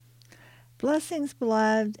Blessings,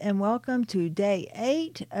 beloved, and welcome to day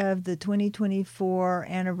 8 of the 2024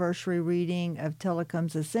 anniversary reading of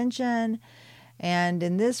Tilikum's Ascension. And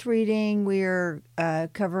in this reading, we are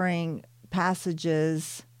covering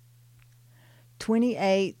passages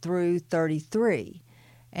 28 through 33.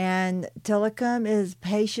 And Tilikum is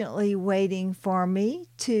patiently waiting for me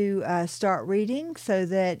to start reading so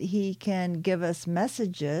that he can give us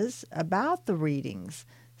messages about the readings.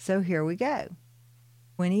 So here we go.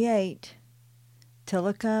 28.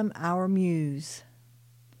 Tilikum, our muse.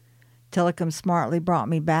 Tilikum smartly brought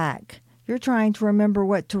me back. You're trying to remember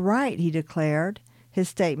what to write, he declared. His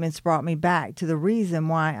statements brought me back to the reason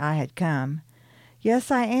why I had come. Yes,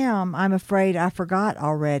 I am. I'm afraid I forgot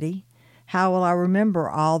already. How will I remember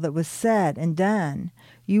all that was said and done?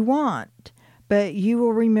 You won't, but you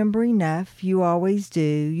will remember enough. You always do.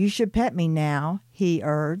 You should pet me now, he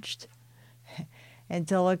urged. And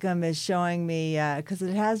Tilikum is showing me, because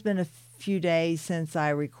it has been a few days since I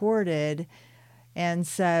recorded, and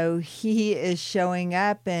so he is showing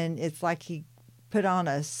up, and it's like he put on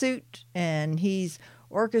a suit and he's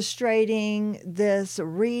orchestrating this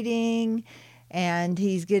reading, and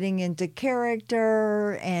he's getting into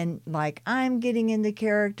character, and like I'm getting into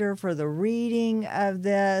character for the reading of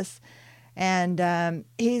this, and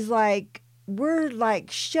he's like, we're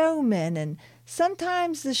like showmen, and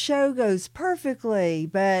sometimes the show goes perfectly,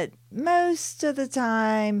 but most of the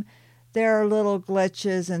time there are little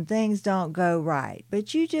glitches and things don't go right.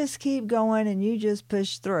 But you just keep going and you just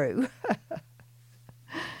push through.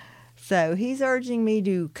 So he's urging me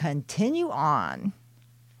to continue on.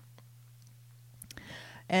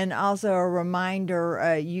 And also a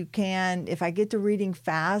reminder, you can, if I get to reading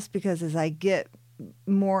fast, because as I get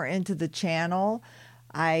more into the channel,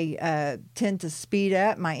 I tend to speed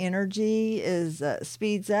up. My energy is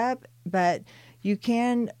speeds up, but you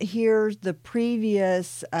can hear the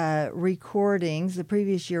previous recordings, the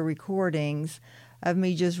previous year recordings of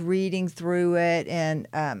me just reading through it. And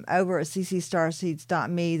over at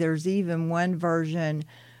ccstarseeds.me, there's even one version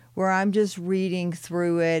where I'm just reading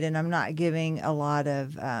through it and I'm not giving a lot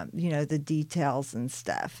of, the details and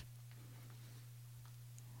stuff.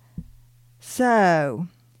 So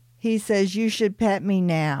he says, you should pet me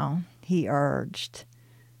now, he urged.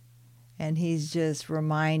 And he's just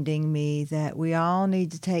reminding me that we all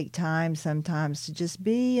need to take time sometimes to just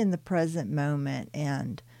be in the present moment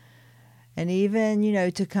and even,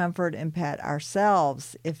 to comfort and pet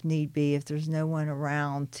ourselves if need be, if there's no one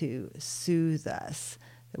around to soothe us,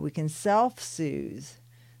 that we can self-soothe.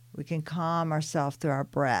 We can calm ourselves through our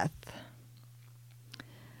breath.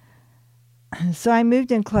 So I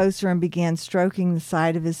moved in closer and began stroking the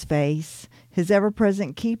side of his face. His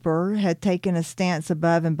ever-present keeper had taken a stance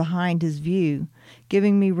above and behind his view,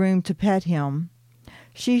 giving me room to pet him.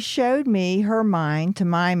 She showed me her mind to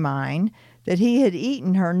my mind, that he had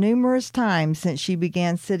eaten her numerous times since she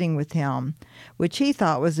began sitting with him, which he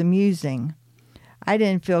thought was amusing. I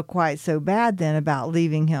didn't feel quite so bad then about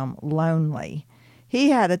leaving him lonely. He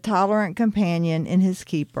had a tolerant companion in his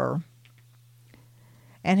keeper,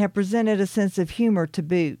 and had presented a sense of humor to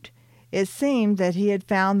boot. It seemed that he had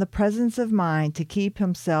found the presence of mind to keep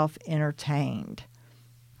himself entertained.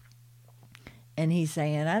 And he's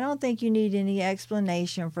saying, I don't think you need any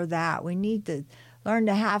explanation for that. We need to learn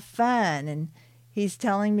to have fun. And he's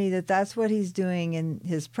telling me that that's what he's doing in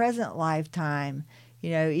his present lifetime.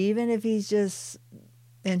 Even if he's just,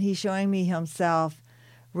 and he's showing me himself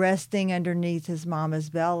resting underneath his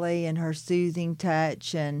mama's belly and her soothing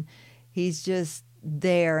touch. And he's just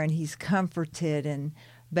there and he's comforted,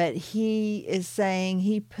 but he is saying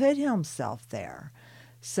he put himself there.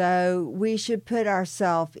 So we should put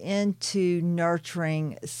ourselves into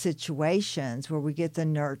nurturing situations where we get the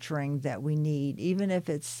nurturing that we need, even if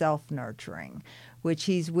it's self-nurturing, which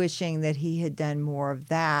he's wishing that he had done more of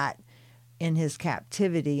that in his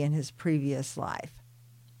captivity in his previous life.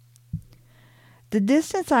 The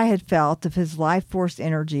distance I had felt of his life force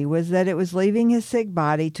energy was that it was leaving his sick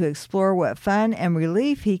body to explore what fun and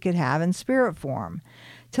relief he could have in spirit form.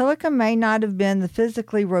 Tilikum may not have been the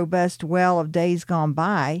physically robust well of days gone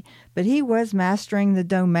by, but he was mastering the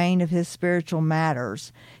domain of his spiritual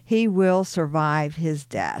matters. He will survive his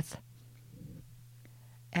death.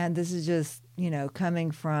 And this is just,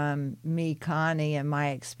 coming from me, Connie, and my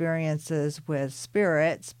experiences with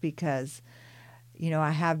spirits, because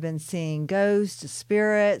I have been seeing ghosts,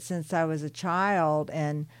 spirits since I was a child,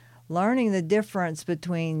 and learning the difference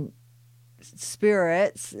between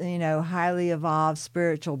spirits, highly evolved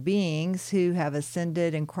spiritual beings who have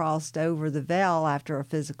ascended and crossed over the veil after a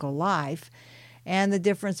physical life, and the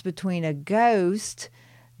difference between a ghost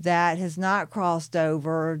that has not crossed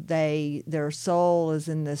over. Their soul is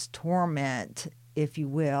in this torment, if you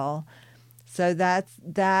will. So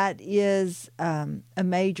that is a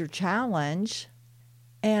major challenge.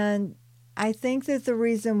 And I think that the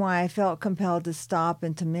reason why I felt compelled to stop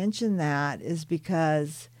and to mention that is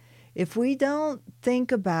because if we don't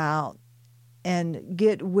think about and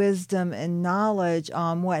get wisdom and knowledge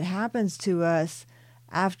on what happens to us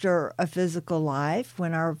after a physical life,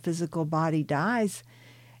 when our physical body dies,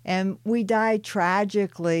 and we die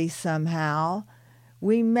tragically somehow,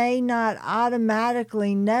 we may not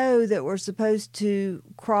automatically know that we're supposed to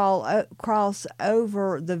cross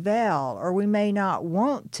over the veil, or we may not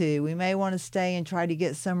want to. We may want to stay and try to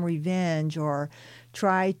get some revenge or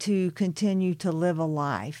try to continue to live a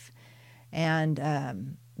life.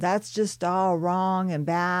 And that's just all wrong and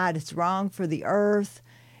bad. It's wrong for the earth.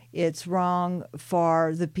 It's wrong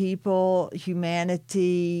for the people,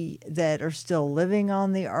 humanity that are still living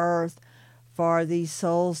on the earth, for these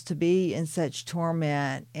souls to be in such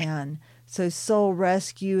torment. And so soul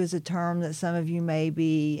rescue is a term that some of you may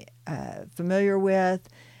be familiar with,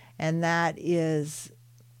 and that is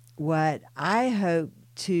what I hope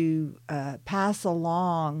to pass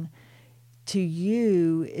along to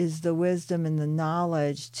you, is the wisdom and the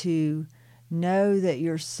knowledge to know that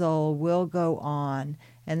your soul will go on.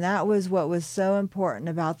 And that was what was so important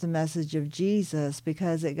about the message of Jesus,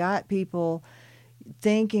 because it got people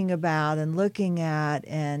thinking about and looking at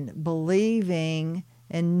and believing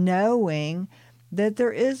and knowing that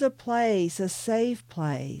there is a place, a safe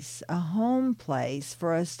place, a home place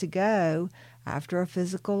for us to go after a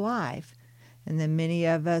physical life. And then many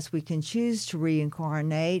of us, we can choose to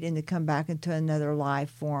reincarnate and to come back into another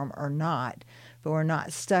life form or not. But we're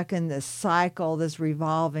not stuck in this cycle, this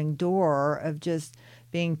revolving door of just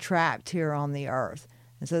being trapped here on the earth.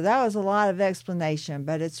 And so that was a lot of explanation,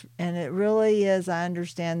 but it really is, I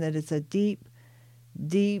understand that it's a deep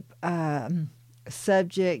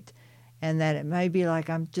subject, and that it may be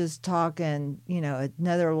like I'm just talking,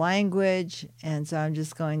 another language. And so I'm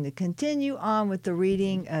just going to continue on with the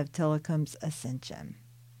reading of Tilikum's Ascension.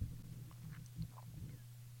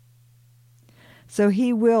 So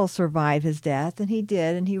he will survive his death, and he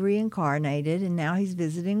did, and he reincarnated, and now he's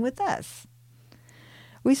visiting with us.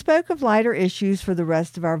 We spoke of lighter issues for the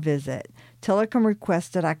rest of our visit. Tilikum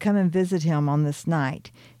requested I come and visit him on this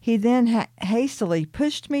night. He then hastily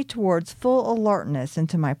pushed me towards full alertness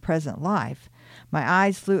into my present life. My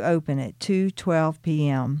eyes flew open at 2:12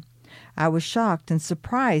 p.m. I was shocked and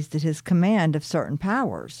surprised at his command of certain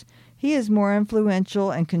powers. He is more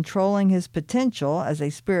influential and controlling his potential as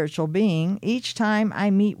a spiritual being each time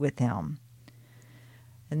I meet with him.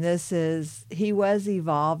 And he was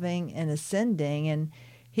evolving and ascending, and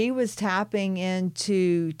he was tapping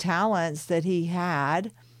into talents that he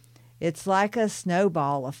had. It's like a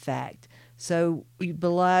snowball effect. So,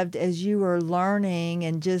 beloved, as you are learning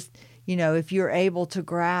and just, if you're able to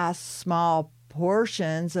grasp small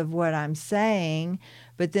portions of what I'm saying,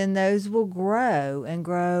 but then those will grow and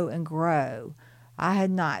grow and grow. I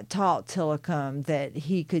had not taught Tilikum that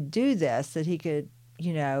he could do this, that he could,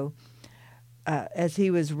 as he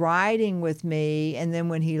was riding with me, and then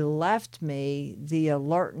when he left me, the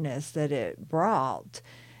alertness that it brought.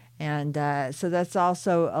 And so that's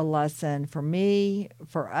also a lesson for me,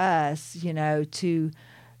 for us, to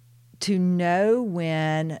know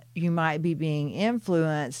when you might be being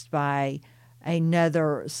influenced by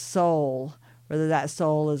another soul, whether that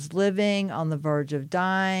soul is living on the verge of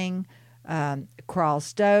dying,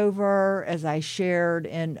 crossed over, as I shared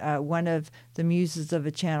in one of the Muses of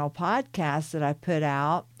a Channel podcasts that I put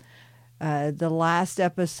out, the last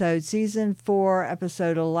episode, season 4,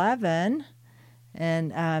 episode 11.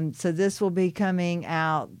 And so this will be coming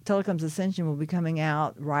out, Tilikum's Ascension will be coming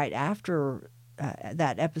out right after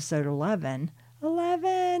that episode 11.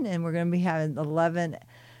 And we're going to be having 11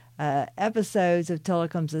 episodes of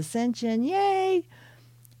Tilikum's Ascension. Yay!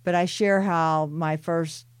 But I share how my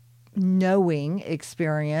first knowing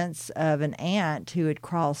experience of an aunt who had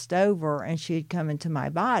crossed over and she had come into my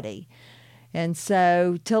body. And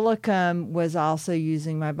so Tilikum was also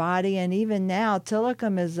using my body. And even now,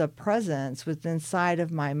 Tilikum is a presence within sight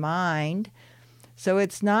of my mind. So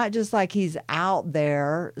it's not just like he's out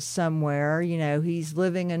there somewhere, he's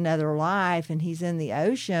living another life and he's in the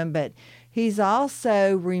ocean, but he's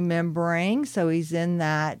also remembering. So he's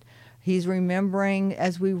remembering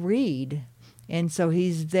as we read. And so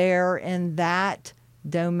he's there in that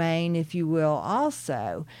domain, if you will,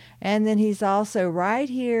 also. And then he's also right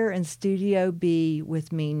here in Studio B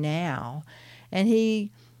with me now. And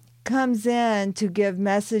he comes in to give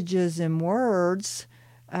messages in words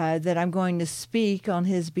that I'm going to speak on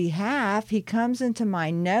his behalf, he comes into my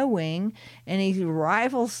knowing and he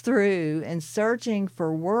rifles through and searching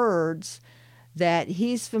for words that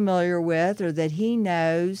he's familiar with or that he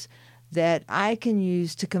knows that I can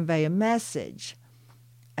use to convey a message.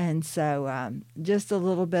 And so just a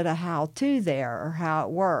little bit of how-to there, or how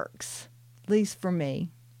it works, at least for me.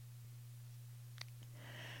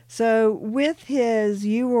 So with his,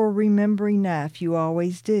 "You will remember enough, you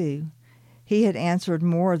always do," he had answered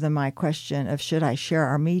more than my question of should I share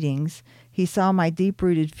our meetings. He saw my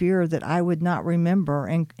deep-rooted fear that I would not remember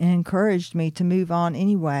and encouraged me to move on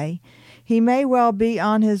anyway. He may well be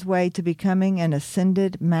on his way to becoming an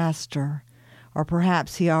ascended master. Or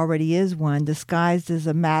perhaps he already is one, disguised as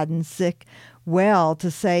a maddened sick well to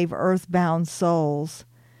save earthbound souls.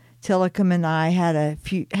 Tilikum and I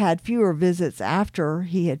had fewer visits after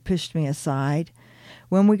he had pushed me aside.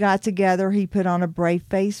 When we got together, he put on a brave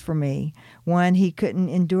face for me, one he couldn't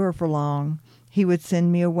endure for long. He would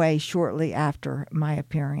send me away shortly after my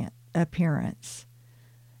appearance.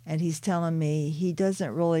 And he's telling me he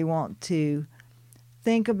doesn't really want to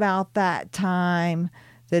think about that time,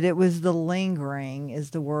 that it was the lingering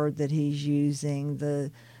is the word that he's using,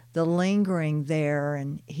 the lingering there,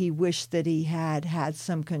 and he wished that he had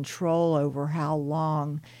some control over how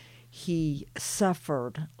long he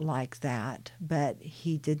suffered like that, but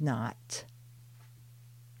he did not.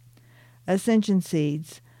 Ascension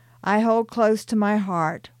seeds. I hold close to my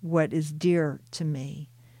heart what is dear to me.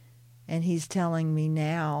 And he's telling me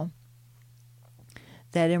now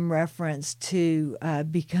that in reference to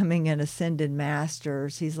becoming an ascended master,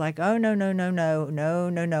 he's like, oh, no,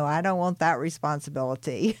 I don't want that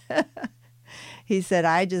responsibility. He said,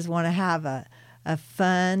 I just want to have a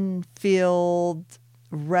fun-filled,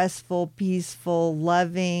 restful, peaceful,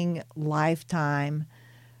 loving lifetime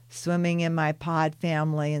swimming in my pod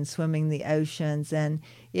family and swimming the oceans. And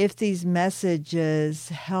if these messages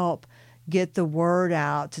help get the word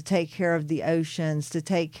out to take care of the oceans, to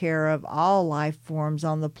take care of all life forms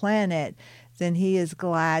on the planet, then he is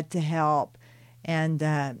glad to help. And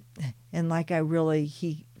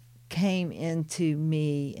he came into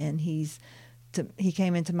me, and he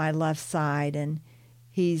came into my left side, and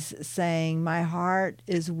he's saying, my heart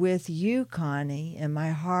is with you, Connie, and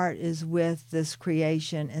my heart is with this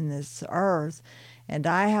creation and this earth, and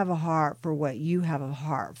I have a heart for what you have a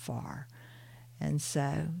heart for. And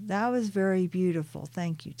so that was very beautiful.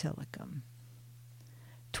 Thank you, Tilikum.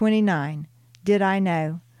 29. Did I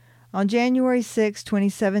know? On January 6,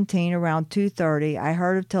 2017, around 2:30, I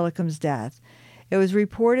heard of Tilikum's death. It was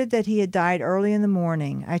reported that he had died early in the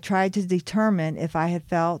morning. I tried to determine if I had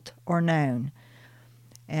felt or known.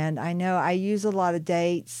 And I know I use a lot of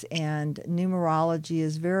dates, and numerology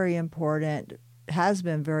is very important, has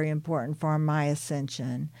been very important for my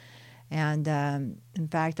ascension. And in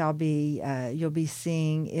fact, you'll be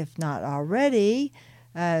seeing, if not already,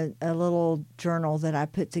 a little journal that I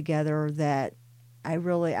put together that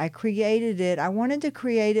I created it. I wanted to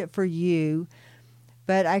create it for you,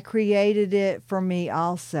 but I created it for me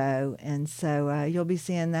also. And so you'll be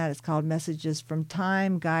seeing that. It's called Messages from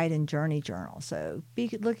Time, Guide, and Journey Journal. So be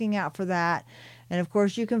looking out for that. And of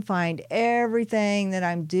course, you can find everything that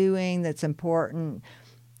I'm doing that's important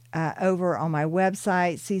over on my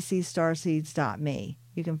website, ccstarseeds.me.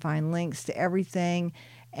 You can find links to everything,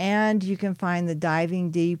 and you can find the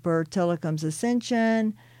Diving Deeper Tilikum's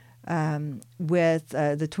Ascension with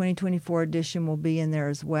the 2024 edition will be in there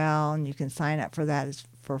as well, and you can sign up for that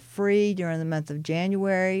for free during the month of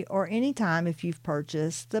January or anytime if you've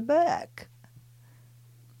purchased the book.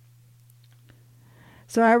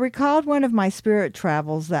 So I recalled one of my spirit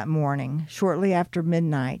travels that morning, shortly after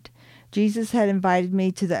midnight. Jesus had invited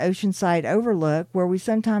me to the Oceanside Overlook, where we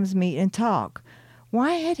sometimes meet and talk.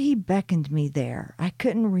 Why had he beckoned me there? I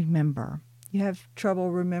couldn't remember. You have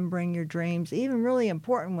trouble remembering your dreams, even really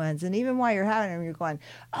important ones. And even while you're having them, you're going,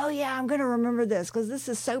 oh, yeah, I'm going to remember this because this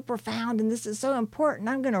is so profound and this is so important.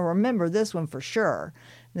 I'm going to remember this one for sure.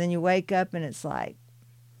 And then you wake up and it's like,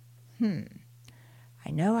 I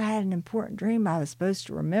know I had an important dream I was supposed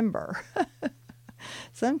to remember.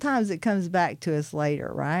 Sometimes it comes back to us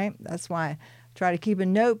later, right? That's why I try to keep a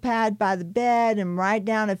notepad by the bed and write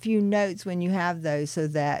down a few notes when you have those so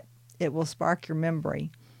that it will spark your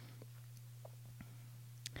memory.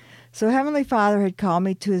 So Heavenly Father had called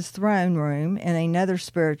me to his throne room in another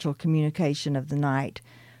spiritual communication of the night,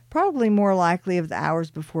 probably more likely of the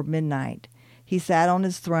hours before midnight. He sat on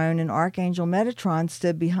his throne, and Archangel Metatron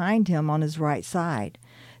stood behind him on his right side.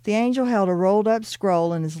 The angel held a rolled-up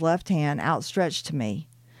scroll in his left hand, outstretched to me.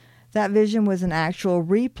 That vision was an actual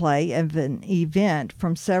replay of an event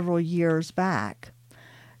from several years back.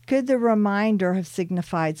 Could the reminder have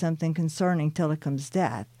signified something concerning Tilikum's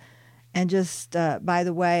death? And just, by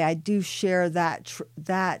the way, I do share that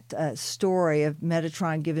story of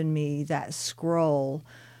Metatron giving me that scroll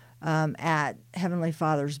at Heavenly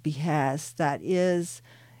Father's behest. That is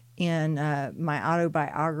in my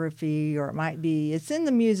autobiography, or it might be, it's in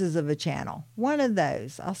the Muses of a Channel. One of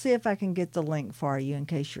those. I'll see if I can get the link for you in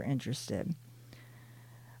case you're interested.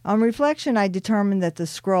 On reflection, I determined that the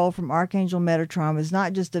scroll from Archangel Metatron was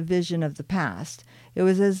not just a vision of the past. It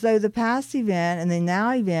was as though the past event and the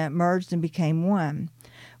now event merged and became one.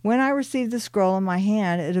 When I received the scroll in my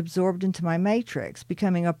hand, it absorbed into my matrix,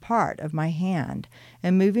 becoming a part of my hand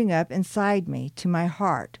and moving up inside me to my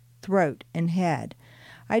heart, throat, and head.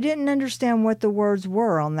 I didn't understand what the words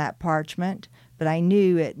were on that parchment, but I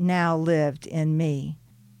knew it now lived in me.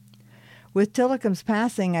 With Tilikum's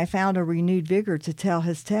passing, I found a renewed vigor to tell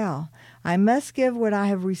his tale. I must give what I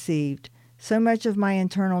have received. So much of my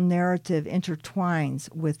internal narrative intertwines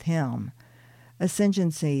with him.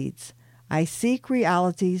 Ascension seeds. I seek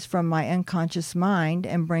realities from my unconscious mind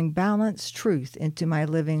and bring balanced truth into my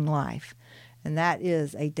living life. And that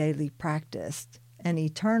is a daily practice, an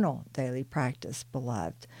eternal daily practice,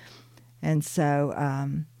 beloved. And so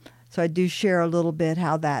I do share a little bit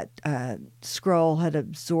how that scroll had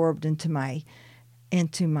absorbed into my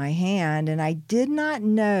hand, and I did not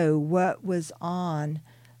know what was on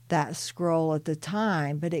that scroll at the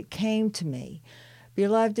time, but it came to me.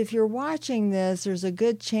 Beloved, if you're watching this, there's a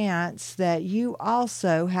good chance that you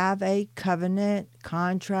also have a covenant,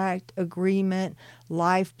 contract, agreement,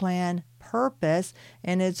 life plan, purpose,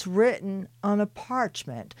 and it's written on a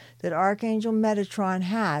parchment that Archangel Metatron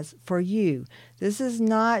has for you. This is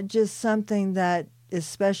not just something that is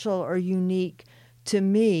special or unique to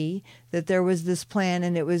me, that there was this plan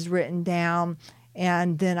and it was written down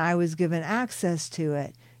and then I was given access to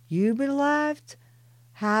it. You, beloved,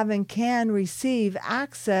 have and can receive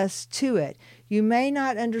access to it. You may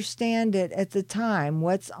not understand it at the time,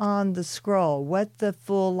 what's on the scroll, what the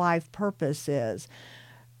full life purpose is,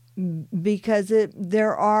 because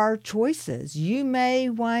there are choices. You may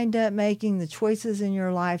wind up making the choices in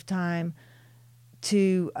your lifetime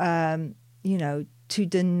to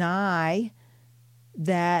deny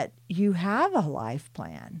that you have a life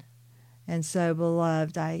plan. And so,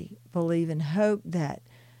 beloved, I believe and hope that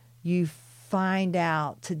you find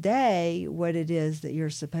out today what it is that you're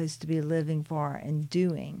supposed to be living for and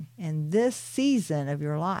doing in this season of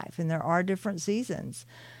your life. And there are different seasons.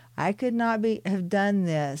 I could not have done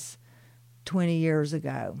this 20 years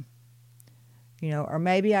ago, or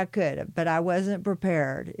maybe I could have, but I wasn't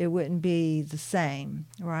prepared. It wouldn't be the same,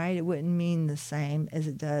 right? It wouldn't mean the same as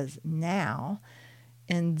it does now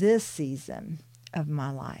in this season of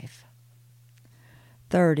my life.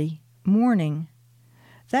 30. Morning.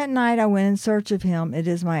 That night I went in search of him. It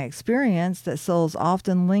is my experience that souls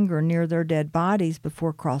often linger near their dead bodies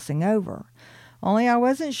before crossing over. Only I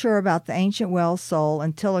wasn't sure about the ancient well soul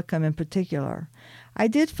and Tilikum in particular. I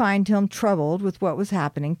did find him troubled with what was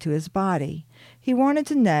happening to his body. He wanted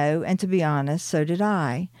to know, and to be honest, so did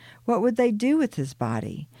I. What would they do with his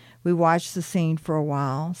body? We watched the scene for a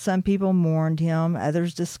while. Some people mourned him.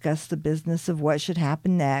 Others discussed the business of what should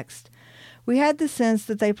happen next. We had the sense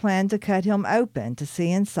that they planned to cut him open to see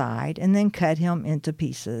inside and then cut him into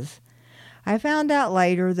pieces. I found out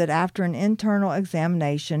later that after an internal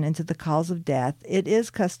examination into the cause of death, it is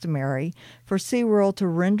customary for SeaWorld to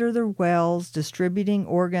render the wells, distributing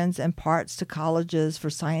organs and parts to colleges for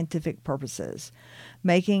scientific purposes,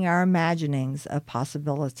 making our imaginings a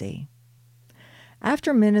possibility.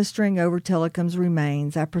 After ministering over Tilikum's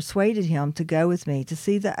remains, I persuaded him to go with me to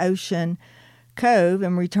see the ocean cove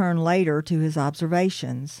and return later to his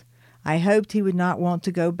observations. I hoped he would not want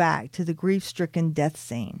to go back to the grief-stricken death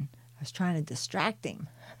scene. I was trying to distract him.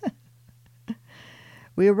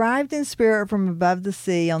 We arrived in spirit from above the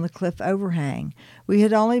sea on the cliff overhang. We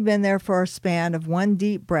had only been there for a span of one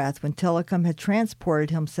deep breath when Tilikum had transported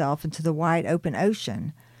himself into the wide open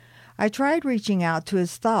ocean. I tried reaching out to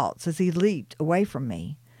his thoughts as he leaped away from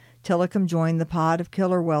me. Tilikum joined the pod of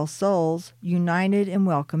killer whale souls, united in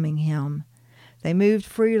welcoming him. They moved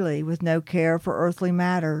freely with no care for earthly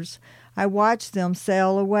matters. I watched them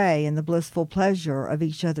sail away in the blissful pleasure of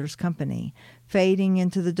each other's company, fading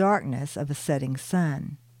into the darkness of a setting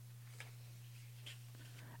sun.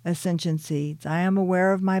 Ascension seeds. I am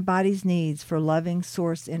aware of my body's needs for loving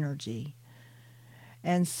source energy.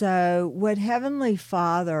 And so what Heavenly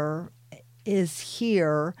Father is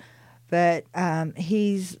here, but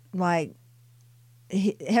he's like,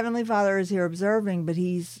 Heavenly Father is here observing, but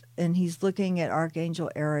he's looking at Archangel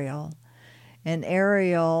Ariel. And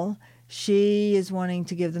Ariel, she is wanting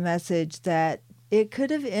to give the message that it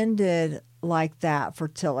could have ended like that for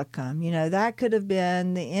Tilikum. That could have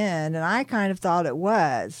been the end. And I kind of thought it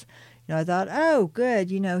was. I thought, oh, good.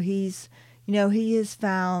 He has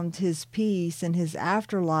found his peace in his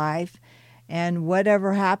afterlife, and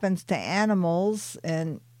whatever happens to animals,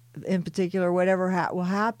 and in particular, whatever will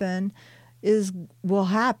happen will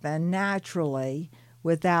happen naturally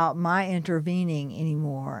without my intervening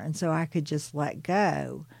anymore. And so I could just let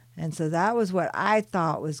go. And so that was what I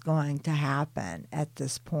thought was going to happen at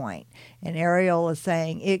this point. And Ariel is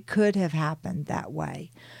saying it could have happened that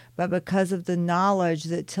way. But because of the knowledge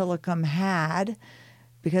that Tilikum had,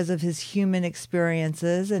 because of his human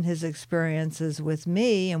experiences and his experiences with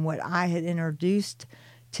me and what I had introduced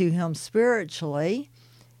to him spiritually,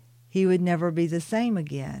 he would never be the same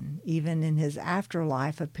again, even in his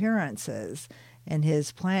afterlife appearances and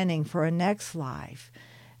his planning for a next life.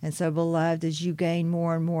 And so, beloved, as you gain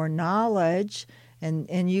more and more knowledge,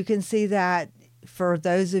 and you can see that for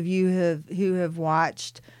those of you who have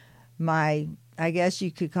watched my, I guess you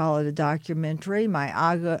could call it a documentary, my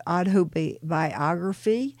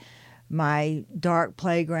autobiography, my Dark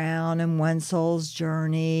Playground and One Soul's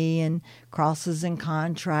Journey and Crosses and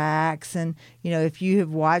Contracts. And, if you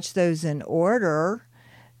have watched those in order,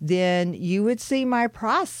 then you would see my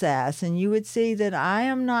process, and you would see that I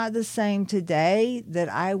am not the same today that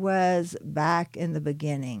I was back in the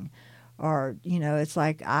beginning. Or, it's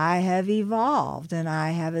like I have evolved and I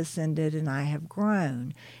have ascended and I have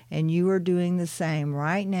grown. And you are doing the same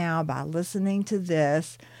right now by listening to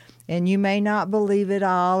this. And you may not believe it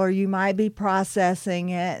all, or you might be processing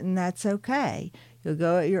it, and that's okay. You'll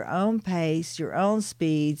go at your own pace, your own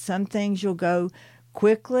speed. Some things you'll go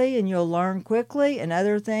quickly and you'll learn quickly, and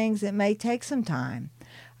other things it may take some time.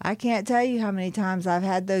 I can't tell you how many times I've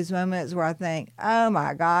had those moments where I think, oh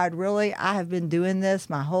my God, really? I have been doing this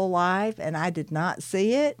my whole life and I did not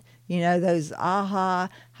see it. Those aha,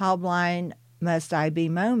 how blind must I be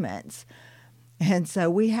moments. And so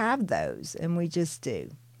we have those, and we just do.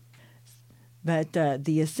 But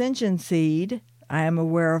the Ascension seed, I am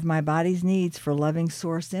aware of my body's needs for loving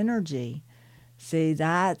source energy. See,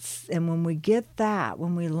 and when we get that,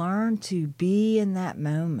 when we learn to be in that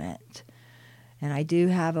moment, and I do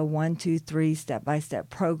have a 1, 2, 3 step-by-step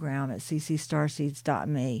program at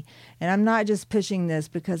ccstarseeds.me. And I'm not just pushing this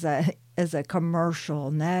because as a commercial.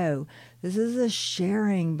 No, this is a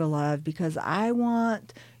sharing, beloved, because I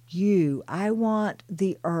want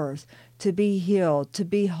the earth to be healed, to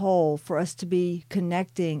be whole, for us to be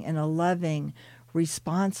connecting in a loving,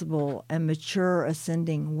 responsible, and mature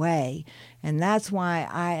ascending way. And that's why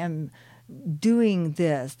I am doing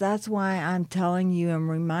this. That's why I'm telling you and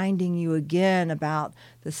reminding you again about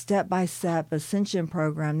the step-by-step Ascension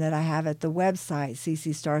program that I have at the website,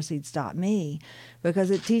 ccstarseeds.me,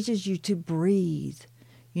 because it teaches you to breathe,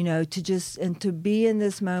 to be in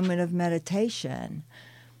this moment of meditation.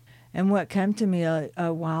 And what came to me a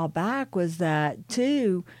while back was that,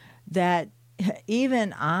 too, that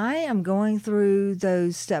even I am going through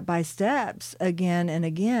those step-by-steps again and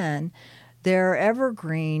again. They're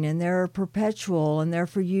evergreen and they're perpetual and they're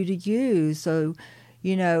for you to use. So,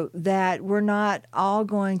 that we're not all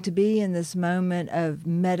going to be in this moment of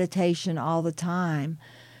meditation all the time.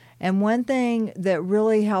 And one thing that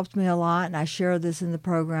really helped me a lot, and I share this in the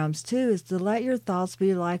programs too, is to let your thoughts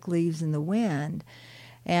be like leaves in the wind.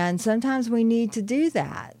 And sometimes we need to do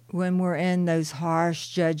that when we're in those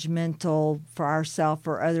harsh, judgmental for ourselves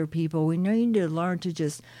or other people. We need to learn to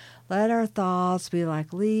just let our thoughts be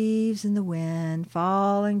like leaves in the wind,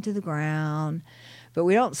 falling to the ground. But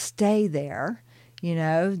we don't stay there,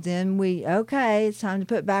 Then it's time to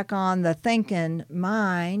put back on the thinking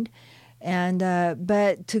mind, and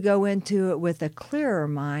but to go into it with a clearer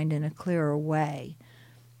mind in a clearer way.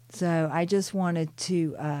 So I just wanted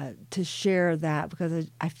to share that because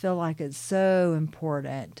I feel like it's so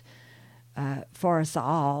important for us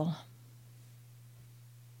all.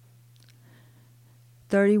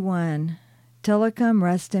 31. Tilikum,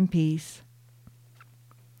 rest in peace.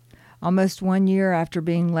 Almost 1 year after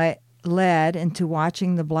being led into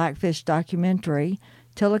watching the Blackfish documentary,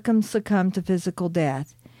 Tilikum succumbed to physical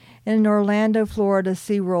death. In an Orlando, Florida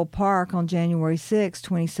SeaWorld park on January 6,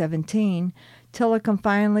 2017, Tilikum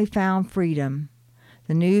finally found freedom.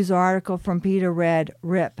 The news article from PETA read,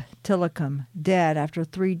 "Rip, Tilikum, dead after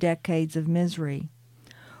 3 decades of misery."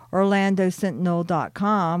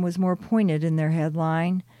 OrlandoSentinel.com was more pointed in their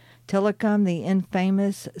headline, "Tilikum, the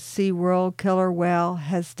infamous SeaWorld killer whale,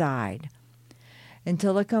 has died." And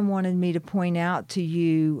Tilikum wanted me to point out to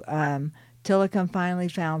you, Tilikum finally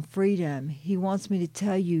found freedom. He wants me to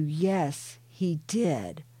tell you, yes, he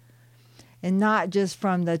did. And not just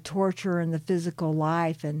from the torture and the physical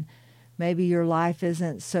life and maybe your life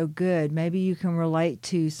isn't so good. Maybe you can relate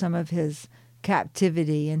to some of his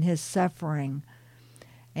captivity and his suffering.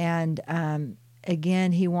 And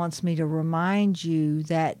again, he wants me to remind you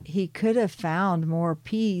that he could have found more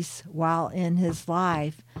peace while in his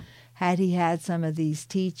life had he had some of these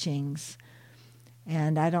teachings.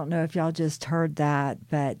 And I don't know if y'all just heard that,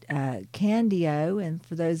 but Candio, and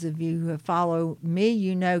for those of you who follow me,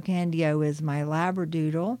 you know Candio is my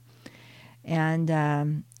Labradoodle.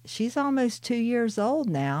 And she's almost 2 years old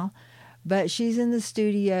now, but she's in the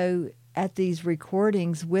studio at these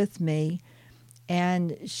recordings with me.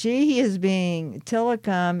 And she is being,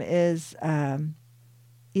 Tilikum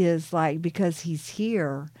is like, because he's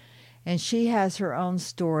here, and she has her own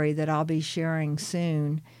story that I'll be sharing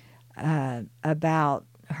soon about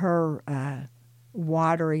her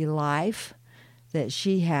watery life that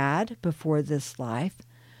she had before this life.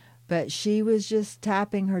 But she was just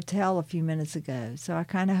tapping her tail a few minutes ago, so I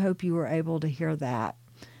kind of hope you were able to hear that.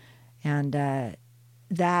 And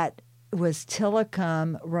that was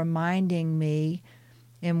Tilikum reminding me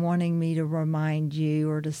and wanting me to remind you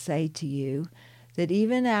or to say to you that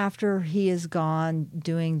even after he is gone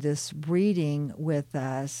doing this reading with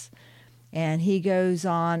us, and he goes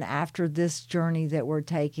on after this journey that we're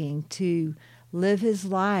taking to live his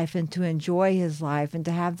life and to enjoy his life and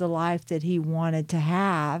to have the life that he wanted to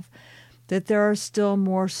have, that there are still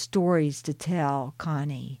more stories to tell,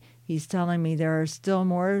 Connie. He's telling me there are still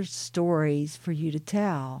more stories for you to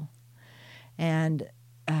tell. And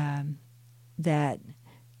that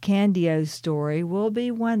Candio's story will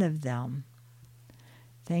be one of them.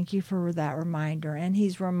 Thank you for that reminder. And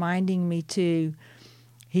he's reminding me too,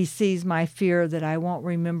 he sees my fear that I won't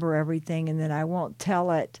remember everything and that I won't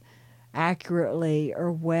tell it accurately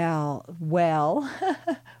or well,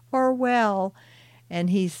 or well. And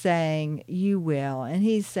he's saying, you will. And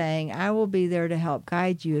he's saying, I will be there to help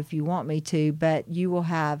guide you if you want me to, but you will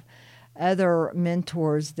have other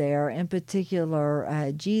mentors there. In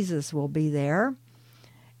particular, Jesus will be there.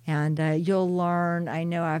 And you'll learn, I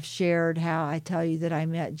know I've shared how I tell you that I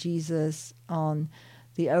met Jesus on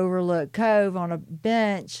the Overlook Cove on a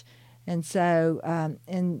bench. And so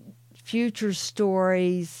in future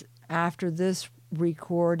stories after this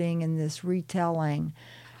recording and this retelling,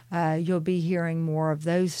 you'll be hearing more of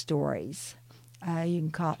those stories. You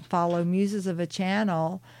can follow Muses of a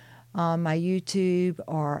Channel on my YouTube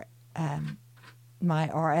or my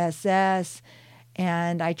RSS.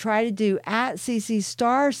 And I try to do at CC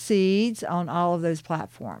Starseeds on all of those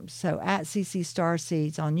platforms. So at CC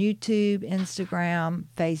Starseeds on YouTube, Instagram,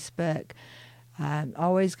 Facebook.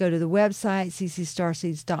 Always go to the website,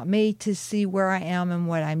 ccstarseeds.me, to see where I am and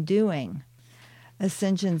what I'm doing.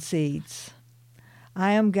 Ascension Seeds.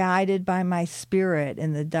 I am guided by my spirit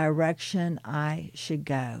in the direction I should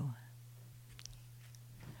go.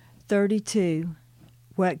 32.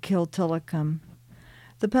 What killed Tilikum?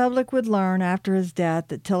 The public would learn after his death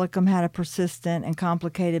that Tilikum had a persistent and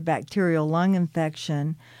complicated bacterial lung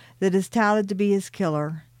infection that is touted to be his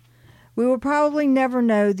killer. We will probably never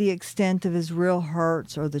know the extent of his real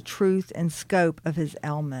hurts or the truth and scope of his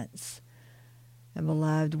ailments. And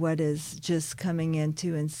beloved, what is just coming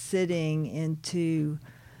into and sitting into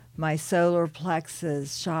my solar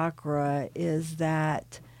plexus chakra is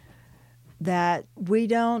that we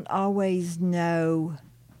don't always know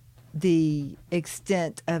the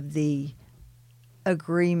extent of the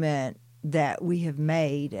agreement that we have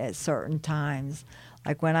made at certain times.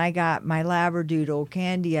 Like when I got my Labradoodle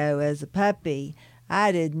Candio as a puppy,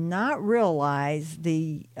 I did not realize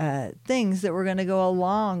the things that were going to go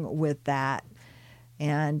along with that,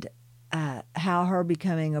 and how her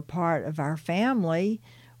becoming a part of our family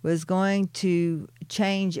was going to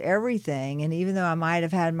change everything. And even though I might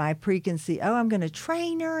have had my preconceived, I'm going to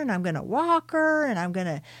train her and I'm going to walk her and I'm going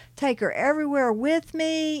to take her everywhere with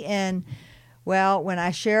me. And well, when I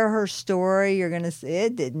share her story, you're going to see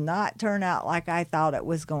it did not turn out like I thought it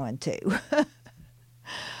was going to.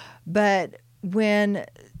 But when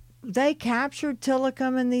they captured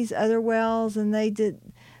Tilikum and these other wells, and they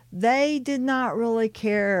did not really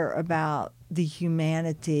care about the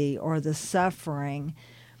humanity or the suffering.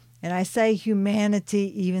 And I say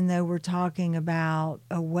humanity even though we're talking about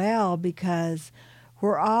a well, because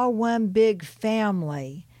we're all one big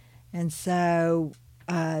family. And so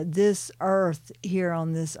this earth, here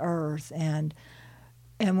on this earth, and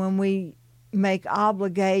when we make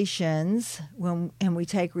obligations, and we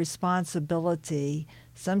take responsibility,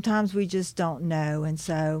 sometimes we just don't know. And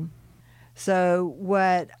so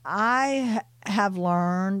what I have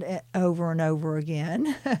learned over and over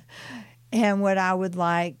again, and what I would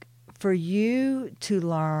like for you to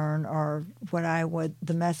learn, or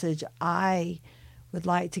the message I would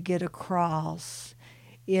like to get across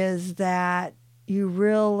is that you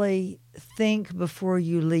really think before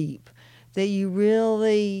you leap, that you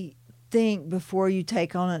really think before you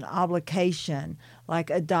take on an obligation, like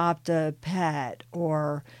adopt a pet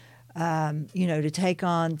or,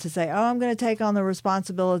 to say, oh, I'm going to take on the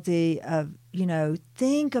responsibility of,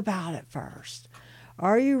 think about it first.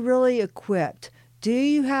 Are you really equipped? Do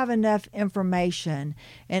you have enough information?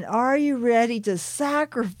 And are you ready to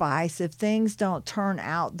sacrifice if things don't turn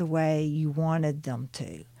out the way you wanted them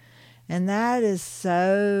to? And that is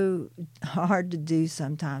so hard to do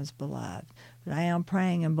sometimes, beloved. But I am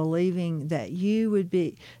praying and believing that you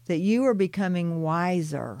are becoming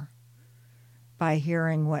wiser by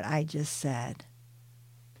hearing what I just said.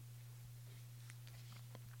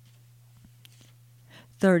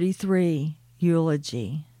 33,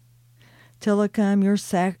 eulogy. Tilikum, your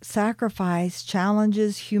sacrifice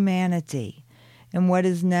challenges humanity and what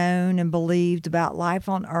is known and believed about life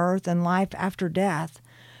on earth and life after death.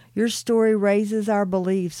 Your story raises our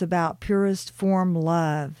beliefs about purest form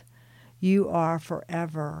love. You are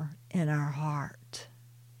forever in our heart.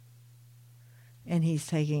 And he's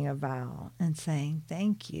taking a vow and saying,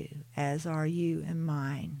 thank you, as are you in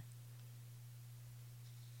mine.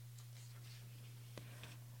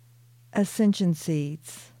 Ascension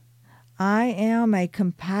seeds. I am a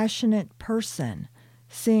compassionate person,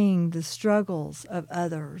 seeing the struggles of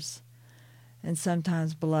others. And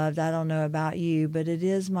sometimes, beloved, I don't know about you, but it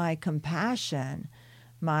is my compassion,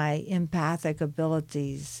 my empathic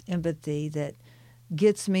abilities, empathy that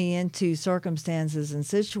gets me into circumstances and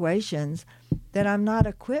situations that I'm not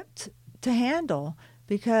equipped to handle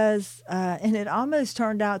because, and it almost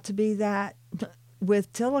turned out to be that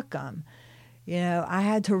with Tilikum. I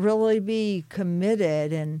had to really be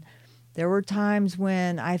committed, and there were times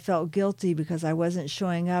when I felt guilty because I wasn't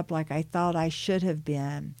showing up like I thought I should have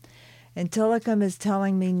been. And Tilikum is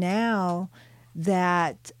telling me now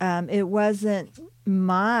that it wasn't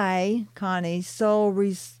my, Connie's, sole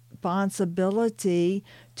responsibility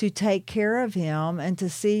to take care of him and to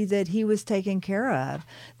see that he was taken care of.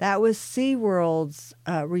 That was SeaWorld's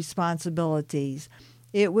responsibilities.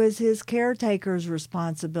 It was his caretaker's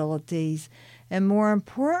responsibilities. And more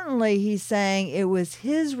importantly, he's saying it was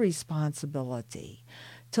his responsibility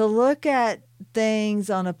to look at things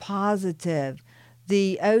on a positive.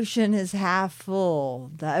 The ocean is half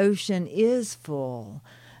full. The ocean is full,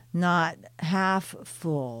 not half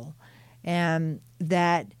full. And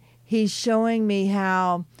that he's showing me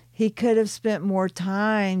how he could have spent more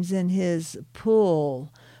times in his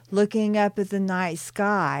pool looking up at the night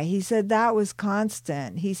sky. He said that was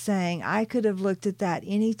constant. He's saying, I could have looked at that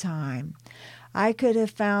any time. I could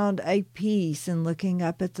have found a peace in looking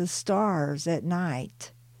up at the stars at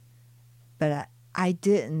night. But I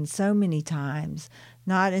didn't so many times,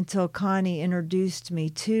 not until Connie introduced me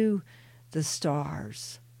to the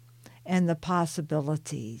stars and the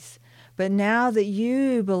possibilities. But now that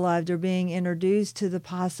you, beloved, are being introduced to the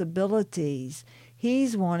possibilities,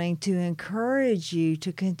 he's wanting to encourage you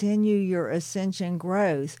to continue your ascension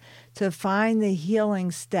growth, to find the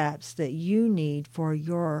healing steps that you need for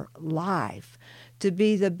your life, to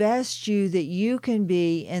be the best you that you can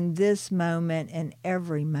be in this moment and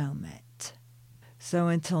every moment. So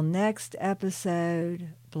until next episode,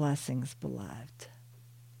 blessings, beloved.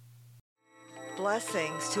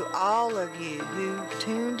 Blessings to all of you who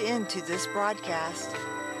tuned into this broadcast.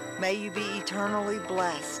 May you be eternally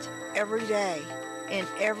blessed every day, in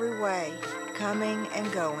every way, coming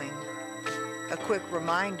and going. A quick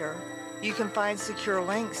reminder, you can find secure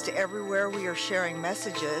links to everywhere we are sharing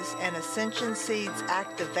messages and Ascension Seeds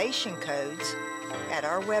activation codes at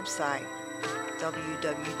our website,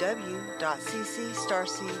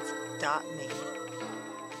 www.ccstarseeds.me.